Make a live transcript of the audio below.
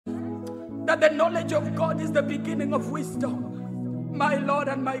that the knowledge of God is the beginning of wisdom. My Lord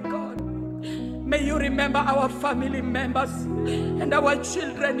and my God, may you remember our family members and our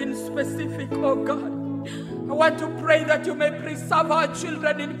children in specific, oh God. I want to pray that you may preserve our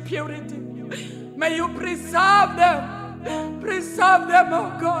children in purity. May you preserve them,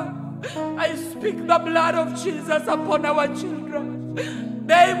 oh God. I speak the blood of Jesus upon our children.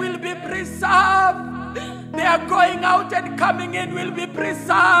 They will be preserved. Their going out and coming in will be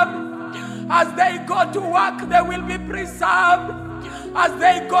preserved. As they go to work, they will be preserved. As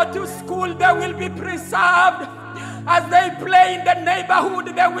they go to school, they will be preserved. As they play in the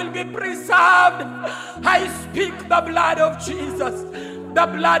neighborhood, they will be preserved. I speak the blood of Jesus, the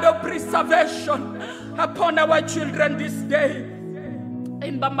blood of preservation upon our children this day,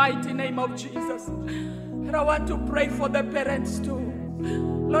 in the mighty name of Jesus. And I want to pray for the parents too.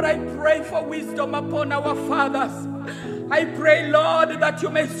 Lord, I pray for wisdom upon our fathers. I pray, Lord, that you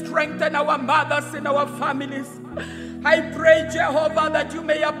may strengthen our mothers in our families. I pray, Jehovah, that you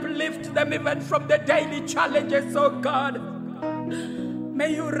may uplift them even from the daily challenges, oh God.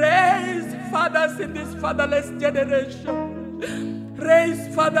 May you raise fathers in this fatherless generation. Raise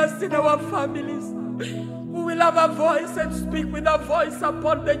fathers in our families who will have a voice and speak with a voice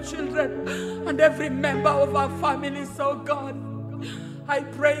upon the children and every member of our families, oh God. I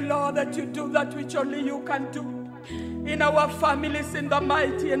pray, Lord, that you do that which only you can do in our families, in the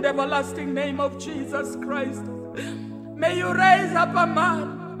mighty and everlasting name of Jesus Christ. May you raise up a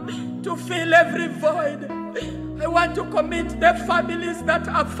man to fill every void. I want to commit the families that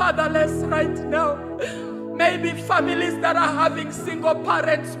are fatherless right now. Maybe families that are having single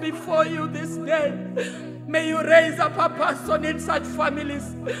parents before you this day. May you raise up a person in such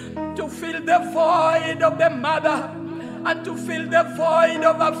families to fill the void of the mother, and to fill the void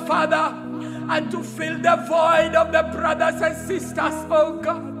of a father, and to fill the void of the brothers and sisters, oh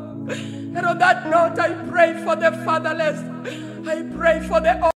God. And on that note, I pray for the fatherless. I pray for the